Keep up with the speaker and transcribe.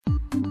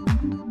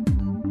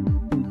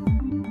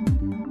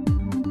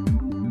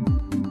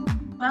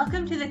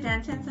Welcome to the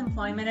Dentons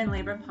Employment and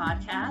Labor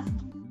Podcast.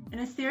 In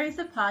a series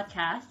of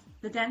podcasts,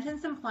 the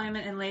Dentons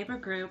Employment and Labor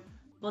Group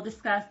will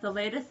discuss the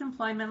latest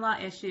employment law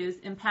issues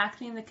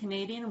impacting the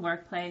Canadian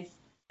workplace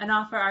and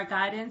offer our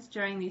guidance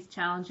during these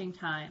challenging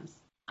times.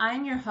 I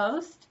am your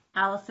host,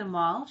 Allison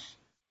Walsh.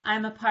 I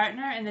am a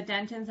partner in the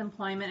Dentons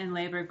Employment and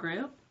Labor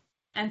Group,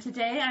 and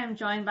today I am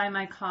joined by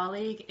my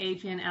colleague,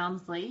 Adrian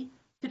Elmsley,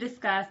 to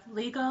discuss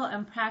legal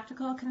and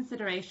practical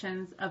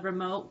considerations of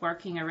remote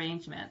working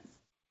arrangements.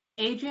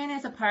 Adrian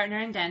is a partner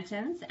in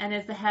Dentons and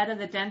is the head of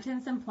the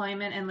Dentons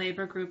Employment and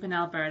Labor Group in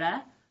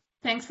Alberta.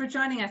 Thanks for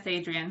joining us,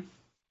 Adrian.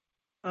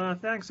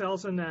 Thanks,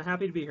 Allison.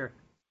 Happy to be here.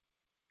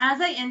 As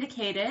I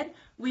indicated,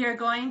 we are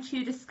going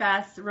to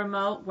discuss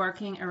remote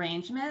working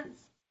arrangements.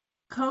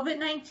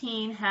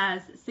 COVID-19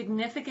 has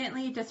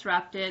significantly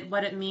disrupted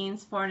what it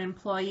means for an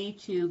employee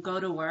to go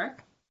to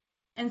work.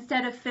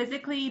 Instead of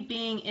physically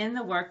being in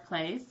the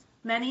workplace,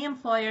 many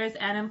employers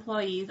and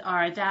employees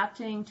are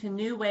adapting to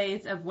new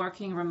ways of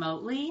working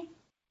remotely.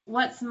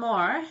 What's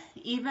more,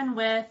 even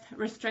with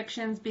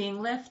restrictions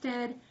being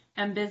lifted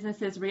and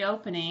businesses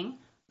reopening,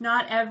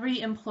 not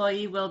every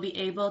employee will be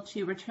able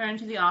to return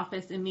to the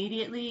office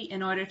immediately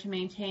in order to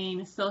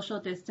maintain social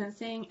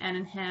distancing and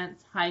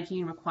enhance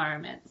hygiene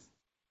requirements.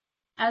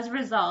 As a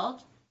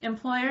result,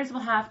 employers will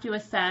have to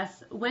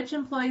assess which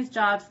employees'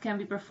 jobs can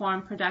be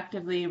performed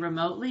productively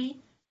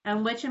remotely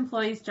and which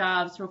employees'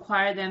 jobs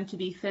require them to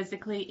be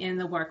physically in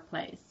the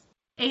workplace.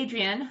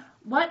 Adrian,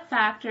 what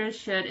factors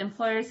should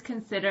employers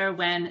consider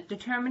when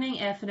determining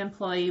if an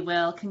employee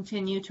will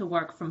continue to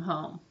work from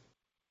home?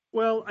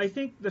 Well, I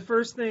think the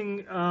first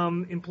thing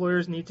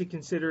employers need to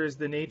consider is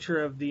the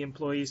nature of the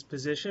employee's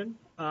position.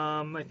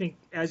 I think,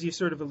 as you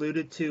sort of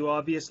alluded to,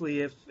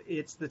 obviously, if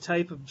it's the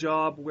type of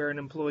job where an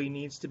employee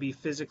needs to be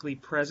physically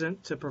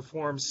present to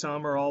perform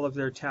some or all of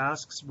their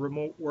tasks,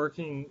 remote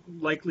working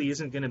likely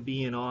isn't going to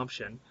be an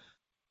option.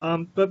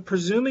 But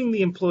presuming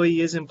the employee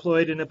is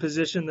employed in a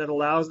position that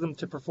allows them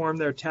to perform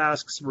their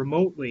tasks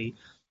remotely,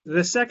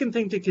 the second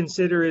thing to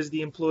consider is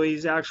the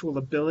employee's actual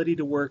ability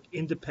to work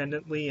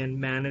independently and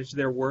manage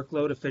their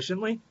workload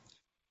efficiently.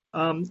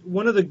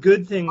 One of the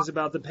good things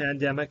about the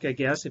pandemic, I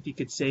guess, if you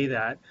could say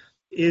that,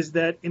 is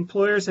that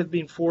employers have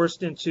been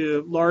forced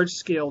into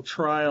large-scale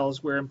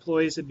trials where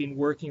employees have been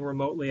working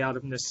remotely out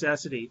of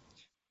necessity.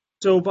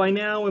 So by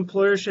now,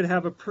 employers should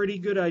have a pretty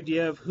good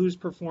idea of who's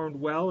performed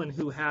well and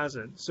who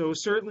hasn't. So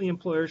certainly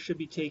employers should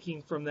be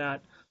taking from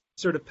that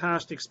sort of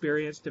past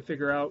experience to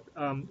figure out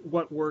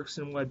what works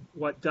and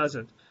what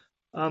doesn't.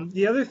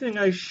 The other thing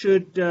I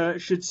should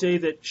say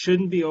that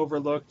shouldn't be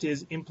overlooked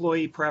is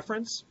employee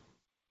preference.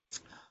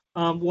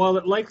 While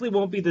it likely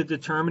won't be the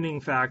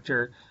determining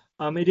factor,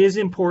 it is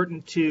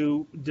important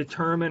to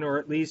determine or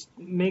at least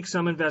make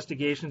some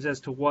investigations as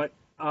to what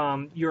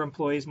your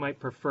employees might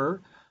prefer.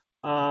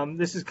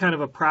 This is kind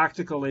of a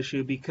practical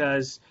issue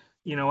because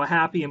a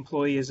happy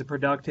employee is a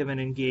productive and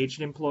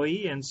engaged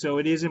employee, and so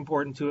it is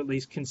important to at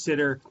least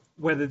consider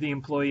whether the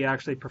employee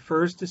actually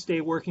prefers to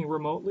stay working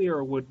remotely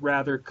or would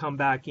rather come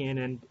back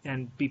in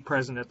and be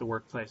present at the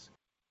workplace.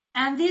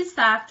 And these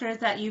factors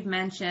that you've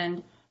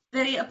mentioned,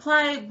 they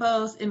apply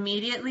both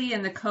immediately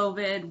in the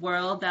COVID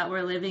world that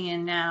we're living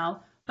in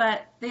now,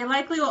 but they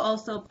likely will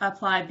also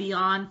apply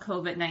beyond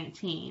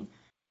COVID-19.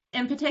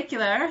 In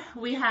particular,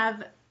 we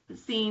have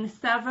seen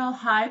several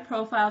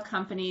high-profile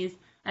companies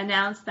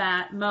announce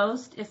that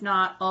most, if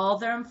not all,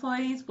 their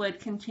employees would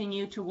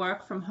continue to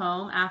work from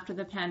home after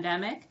the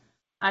pandemic,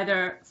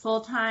 either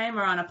full-time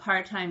or on a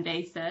part-time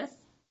basis.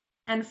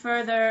 And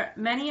further,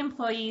 many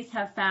employees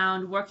have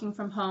found working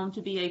from home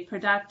to be a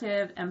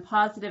productive and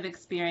positive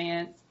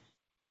experience.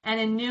 And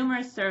in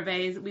numerous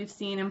surveys, we've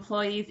seen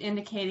employees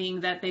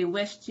indicating that they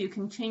wish to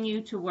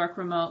continue to work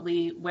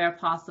remotely where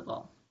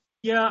possible.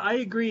 Yeah, I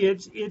agree.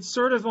 It's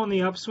sort of on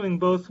the upswing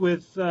both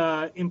with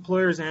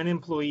employers and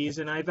employees,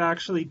 and I've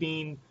actually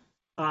been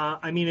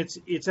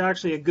it's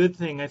actually a good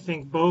thing. I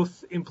think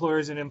both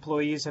employers and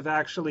employees have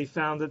actually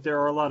found that there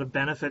are a lot of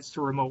benefits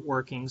to remote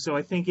working. So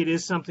I think it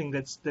is something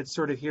that's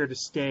sort of here to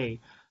stay.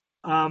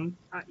 From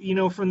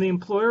the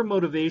employer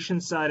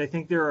motivation side, I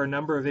think there are a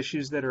number of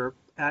issues that are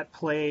at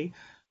play.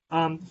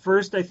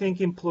 First, I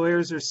think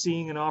employers are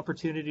seeing an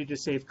opportunity to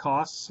save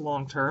costs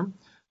long term.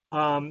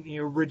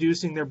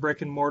 Reducing their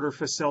brick and mortar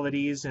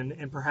facilities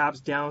and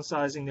perhaps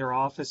downsizing their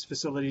office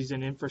facilities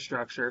and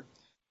infrastructure.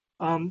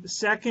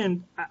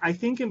 Second, I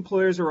think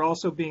employers are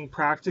also being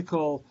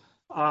practical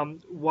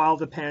while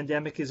the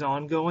pandemic is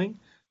ongoing.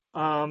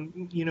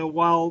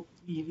 While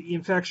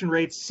infection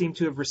rates seem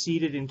to have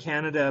receded in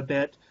Canada a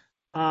bit,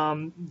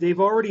 they've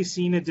already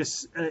seen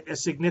a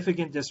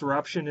significant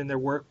disruption in their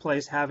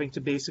workplace, having to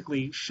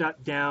basically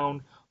shut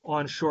down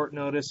on short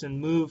notice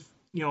and move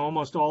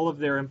almost all of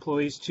their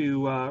employees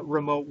to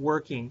remote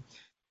working.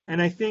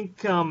 And I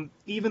think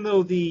even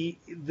though the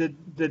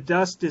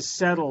dust is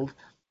settled,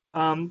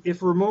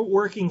 if remote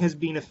working has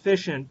been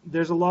efficient,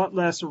 there's a lot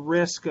less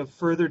risk of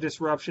further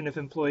disruption if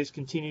employees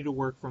continue to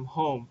work from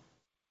home.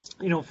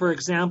 For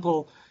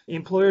example,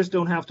 employers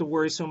don't have to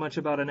worry so much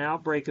about an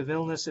outbreak of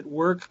illness at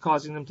work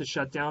causing them to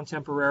shut down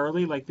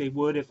temporarily like they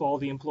would if all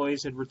the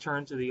employees had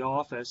returned to the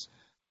office.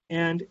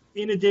 And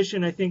in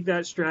addition, I think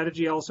that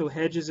strategy also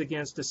hedges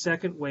against a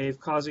second wave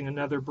causing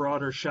another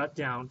broader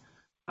shutdown.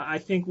 I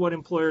think what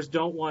employers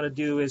don't want to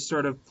do is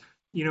sort of,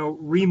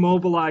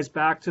 remobilize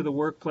back to the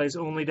workplace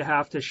only to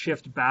have to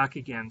shift back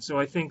again. So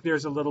I think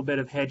there's a little bit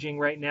of hedging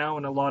right now,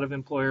 and a lot of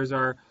employers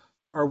are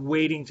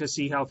waiting to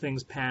see how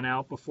things pan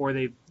out before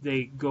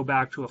they go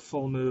back to a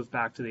full move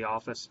back to the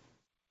office.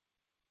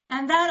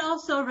 And that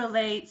also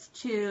relates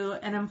to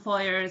an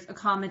employer's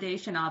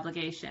accommodation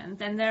obligations.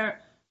 And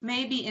there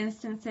may be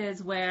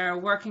instances where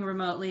working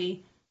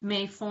remotely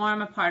may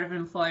form a part of an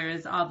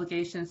employer's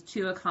obligations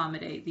to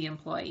accommodate the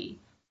employee.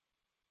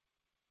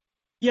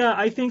 Yeah,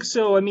 I think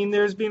so. I mean,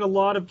 there's been a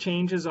lot of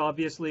changes,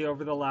 obviously,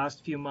 over the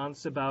last few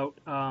months about,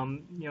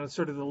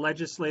 sort of the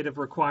legislative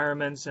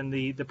requirements and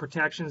the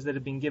protections that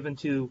have been given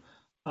to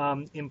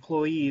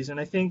employees. And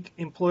I think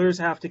employers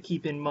have to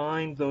keep in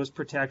mind those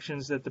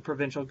protections that the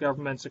provincial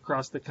governments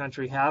across the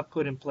country have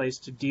put in place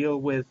to deal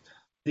with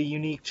the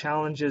unique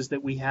challenges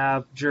that we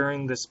have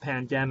during this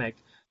pandemic.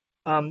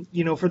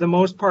 For the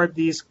most part,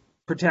 these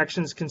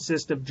protections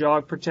consist of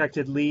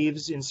job-protected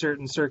leaves in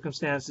certain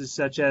circumstances,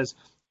 such as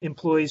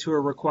employees who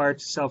are required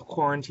to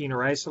self-quarantine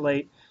or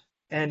isolate,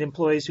 and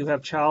employees who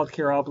have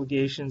childcare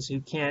obligations who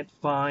can't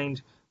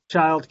find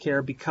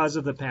childcare because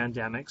of the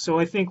pandemic. So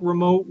I think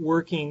remote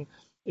working,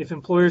 if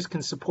employers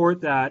can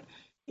support that,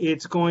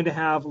 it's going to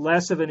have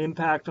less of an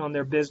impact on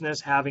their business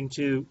having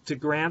to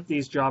grant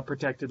these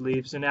job-protected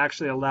leaves, and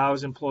actually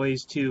allows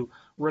employees to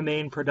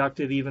remain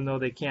productive even though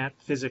they can't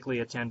physically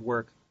attend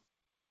work.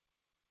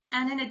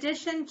 And in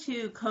addition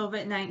to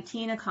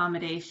COVID-19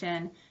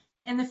 accommodation,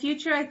 in the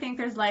future, I think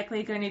there's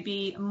likely going to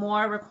be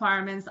more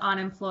requirements on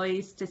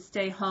employees to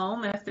stay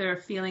home if they're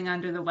feeling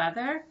under the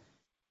weather.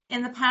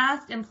 In the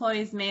past,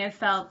 employees may have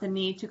felt the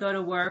need to go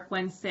to work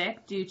when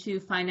sick due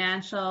to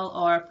financial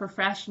or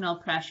professional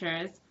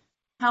pressures.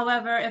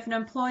 However, if an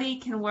employee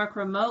can work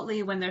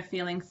remotely when they're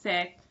feeling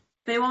sick,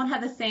 they won't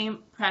have the same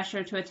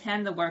pressure to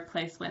attend the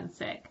workplace when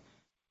sick.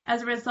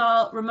 As a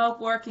result,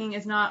 remote working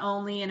is not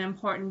only an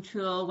important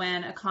tool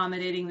when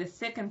accommodating the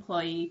sick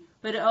employee,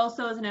 but it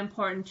also is an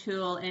important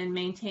tool in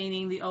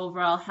maintaining the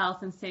overall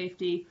health and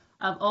safety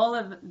of all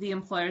of the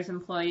employer's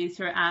employees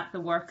who are at the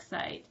work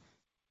site.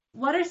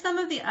 What are some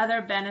of the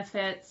other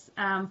benefits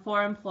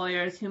for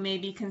employers who may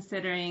be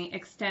considering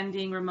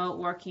extending remote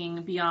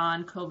working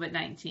beyond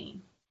COVID-19?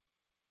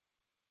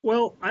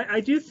 Well,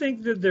 I do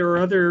think that there are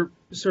other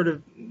sort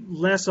of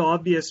less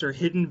obvious or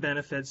hidden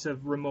benefits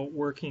of remote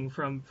working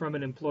from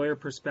an employer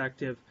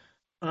perspective.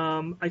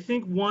 I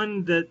think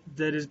one that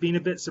has been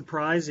a bit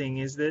surprising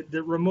is that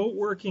remote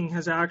working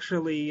has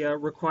actually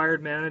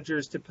required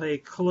managers to pay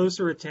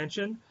closer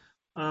attention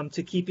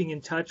to keeping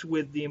in touch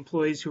with the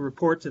employees who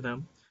report to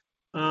them.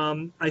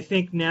 I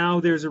think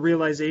now there's a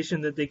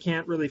realization that they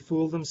can't really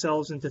fool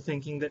themselves into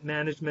thinking that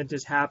management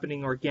is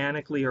happening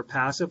organically or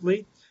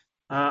passively.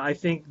 I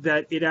think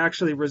that it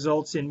actually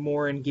results in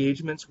more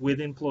engagements with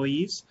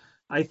employees.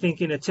 I think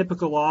in a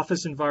typical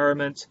office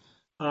environment,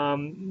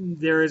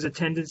 there is a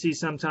tendency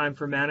sometimes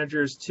for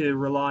managers to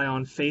rely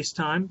on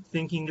FaceTime,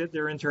 thinking that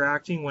they're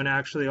interacting when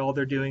actually all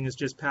they're doing is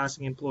just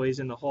passing employees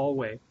in the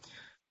hallway.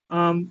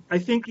 I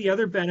think the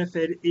other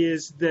benefit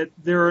is that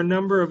there are a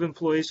number of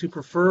employees who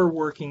prefer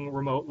working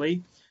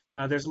remotely.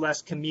 There's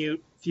less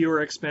commute,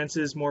 fewer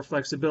expenses, more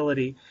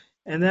flexibility,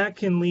 and that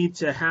can lead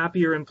to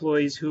happier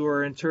employees who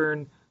are in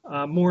turn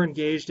more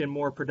engaged and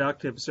more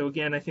productive. So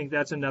again, I think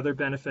that's another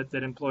benefit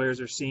that employers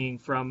are seeing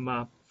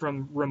from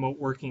remote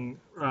working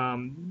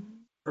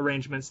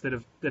arrangements that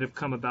have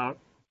come about.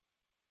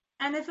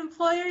 And if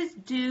employers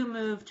do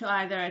move to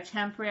either a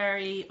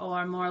temporary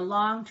or more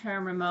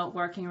long-term remote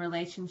working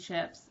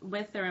relationships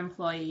with their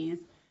employees,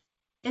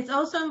 it's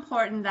also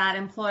important that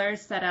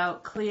employers set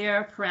out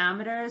clear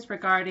parameters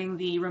regarding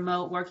the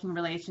remote working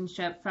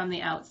relationship from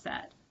the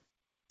outset.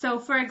 So,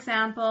 for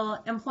example,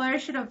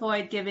 employers should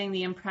avoid giving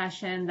the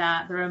impression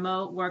that the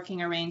remote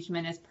working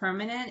arrangement is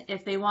permanent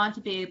if they want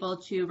to be able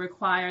to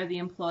require the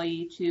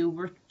employee to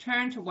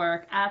return to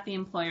work at the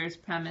employer's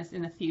premise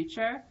in the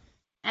future.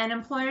 And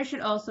employers should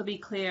also be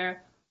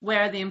clear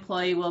where the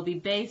employee will be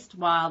based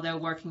while they're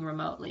working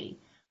remotely.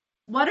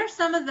 What are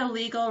some of the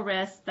legal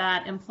risks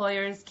that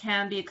employers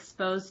can be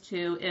exposed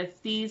to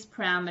if these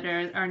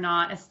parameters are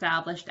not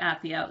established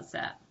at the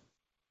outset?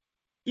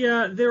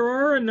 Yeah, there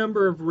are a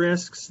number of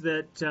risks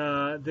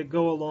that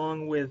go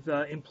along with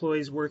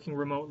employees working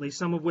remotely,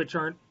 some of which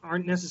aren't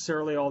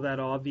necessarily all that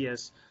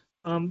obvious.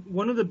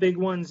 One of the big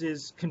ones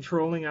is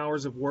controlling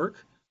hours of work.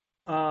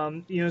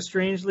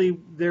 Strangely,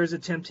 there's a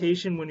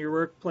temptation when your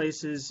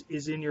workplace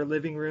is in your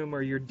living room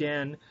or your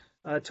den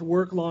to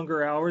work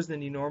longer hours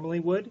than you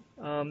normally would,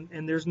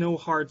 and there's no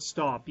hard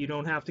stop. You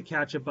don't have to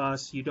catch a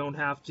bus. You don't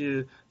have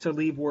to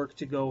leave work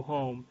to go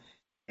home.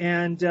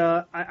 And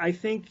I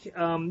think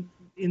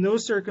in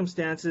those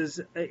circumstances,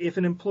 if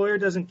an employer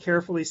doesn't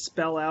carefully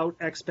spell out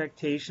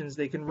expectations,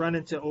 they can run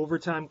into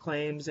overtime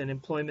claims and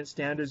employment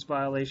standards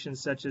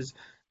violations such as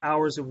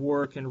hours of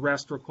work and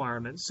rest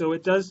requirements. So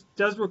it does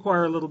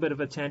require a little bit of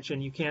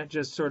attention. You can't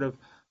just sort of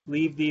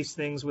leave these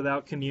things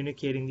without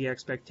communicating the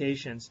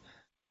expectations.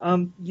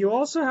 You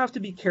also have to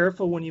be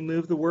careful when you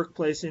move the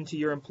workplace into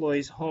your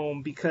employee's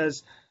home,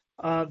 because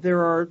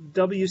there are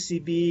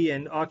WCB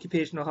and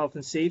occupational health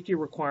and safety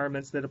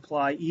requirements that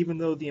apply even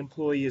though the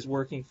employee is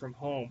working from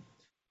home.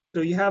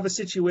 So you have a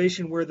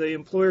situation where the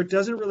employer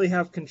doesn't really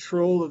have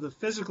control of the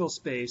physical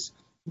space,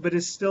 but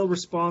is still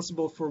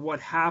responsible for what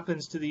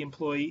happens to the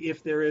employee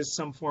if there is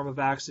some form of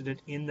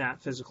accident in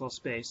that physical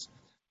space.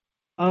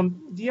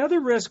 The other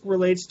risk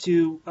relates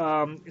to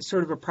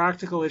sort of a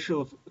practical issue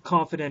of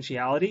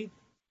confidentiality.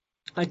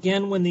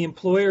 Again, when the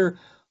employer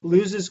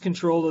loses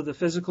control of the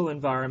physical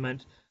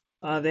environment,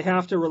 they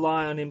have to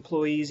rely on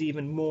employees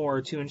even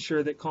more to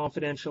ensure that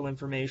confidential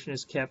information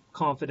is kept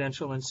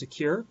confidential and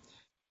secure.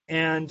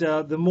 And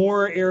the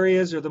more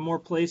areas or the more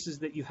places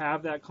that you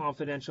have that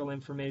confidential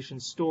information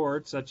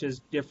stored, such as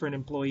different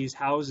employees'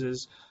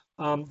 houses,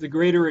 the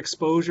greater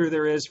exposure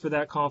there is for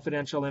that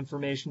confidential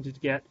information to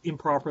get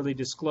improperly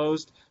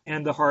disclosed,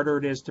 and the harder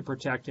it is to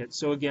protect it.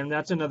 So again,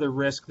 that's another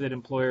risk that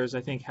employers,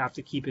 I think, have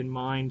to keep in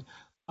mind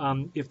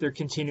if they're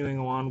continuing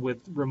on with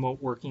remote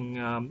working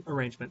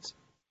arrangements.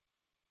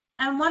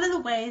 And one of the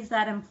ways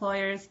that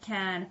employers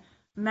can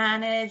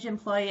manage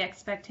employee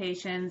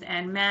expectations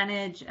and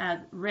manage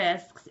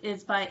risks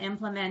is by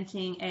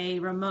implementing a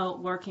remote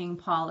working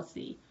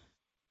policy.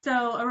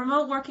 So a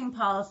remote working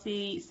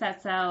policy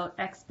sets out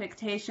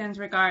expectations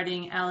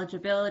regarding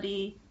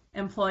eligibility,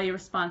 employee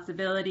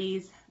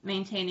responsibilities,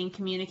 maintaining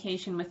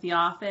communication with the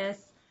office,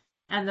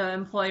 and the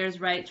employer's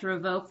right to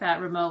revoke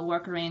that remote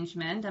work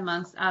arrangement,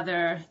 amongst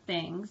other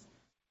things.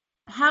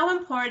 How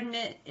important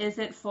is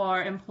it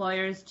for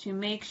employers to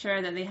make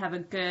sure that they have a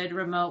good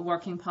remote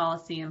working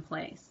policy in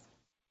place?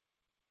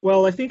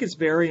 Well, I think it's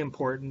very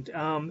important,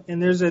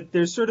 and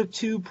there's sort of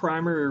two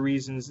primary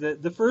reasons.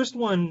 The first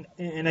one,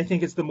 and I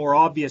think it's the more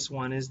obvious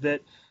one, is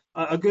that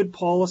a good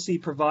policy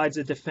provides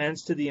a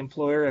defense to the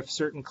employer if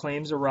certain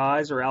claims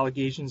arise or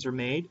allegations are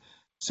made.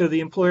 So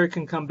the employer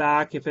can come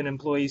back if an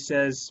employee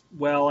says,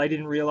 well, I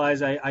didn't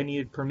realize I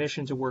needed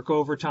permission to work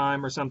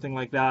overtime or something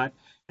like that.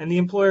 And the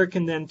employer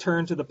can then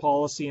turn to the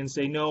policy and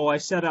say, no, I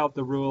set out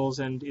the rules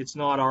and it's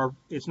not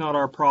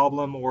our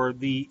problem, or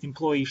the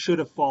employee should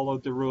have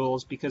followed the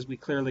rules because we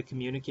clearly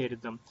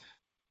communicated them.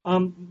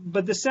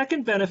 But the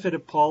second benefit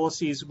of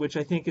policies, which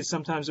I think is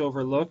sometimes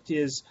overlooked,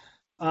 is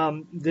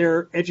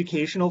their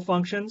educational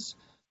functions.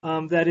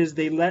 That is,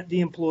 they let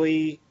the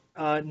employee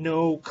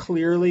know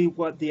clearly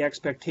what the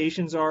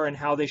expectations are and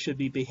how they should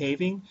be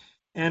behaving.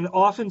 And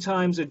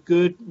oftentimes a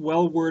good,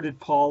 well-worded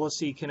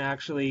policy can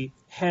actually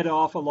head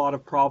off a lot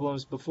of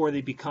problems before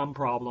they become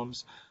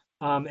problems.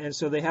 And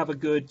so they have a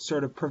good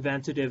sort of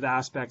preventative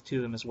aspect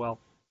to them as well.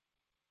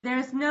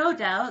 There's no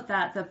doubt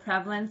that the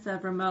prevalence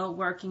of remote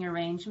working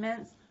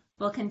arrangements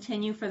will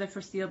continue for the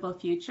foreseeable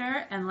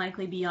future and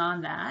likely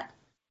beyond that.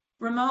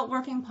 Remote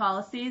working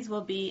policies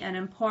will be an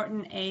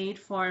important aid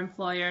for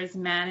employers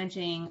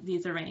managing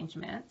these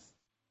arrangements.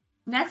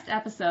 Next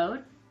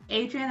episode,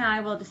 Adrian and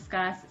I will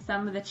discuss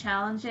some of the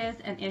challenges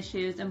and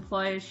issues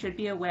employers should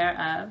be aware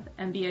of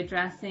and be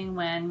addressing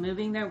when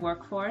moving their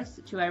workforce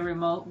to a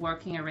remote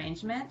working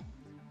arrangement.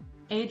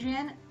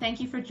 Adrian,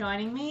 thank you for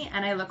joining me,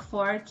 and I look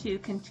forward to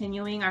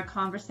continuing our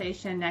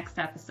conversation next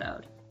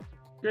episode.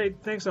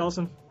 Great. Thanks,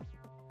 Alison.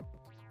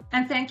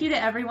 And thank you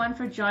to everyone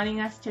for joining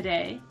us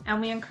today,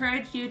 and we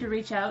encourage you to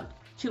reach out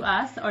to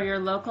us or your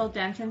local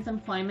Dentons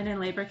Employment and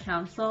Labor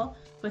Council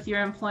with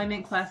your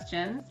employment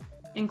questions,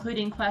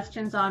 including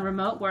questions on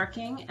remote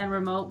working and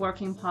remote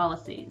working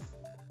policies.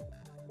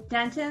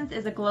 Dentons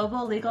is a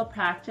global legal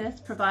practice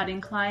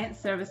providing client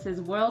services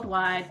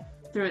worldwide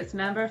through its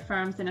member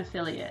firms and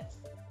affiliates.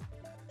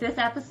 This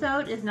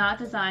episode is not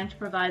designed to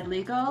provide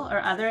legal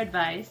or other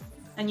advice,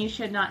 and you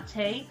should not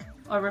take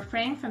or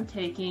refrain from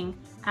taking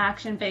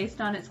action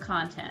based on its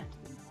content.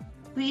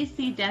 Please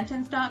see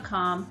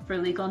dentons.com for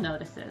legal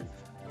notices.